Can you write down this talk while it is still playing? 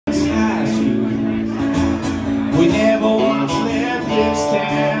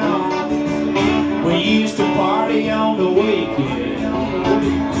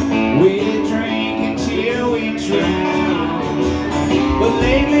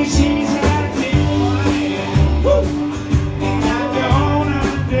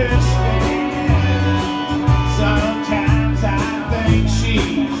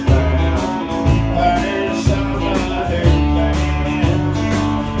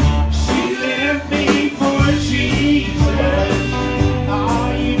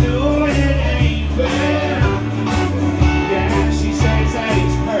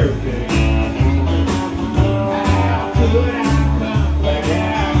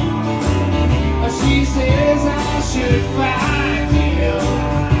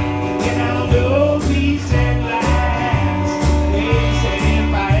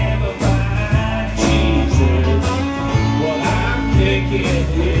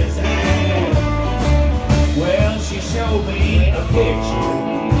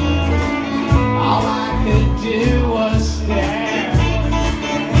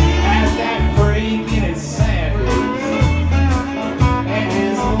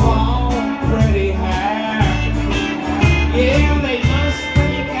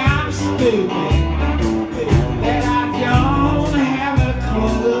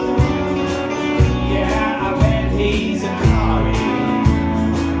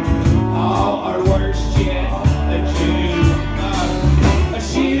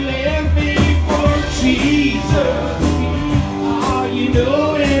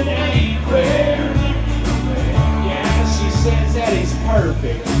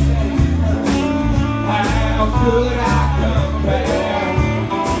How could I compare?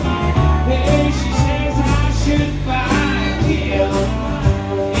 Hey, she says I should find him,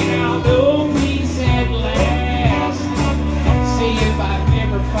 and I'll know peace at last. See if I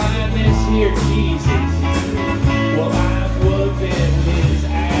never find this here Jesus, well, I'm whooping his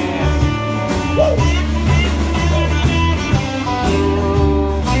ass. Woo!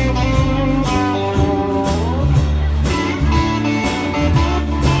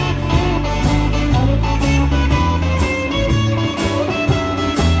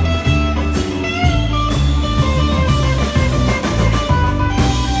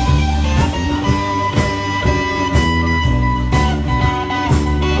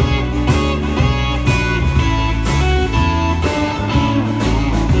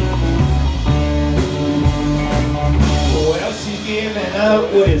 Giving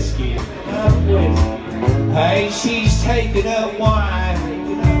up whiskey, hey, she's taking up wine.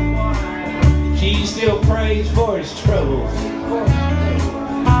 She still prays for his troubles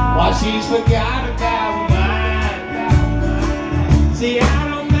while she's forgot about mine. See, I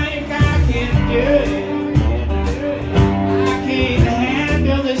don't think I can do it. I can't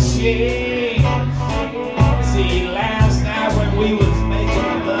handle the shit.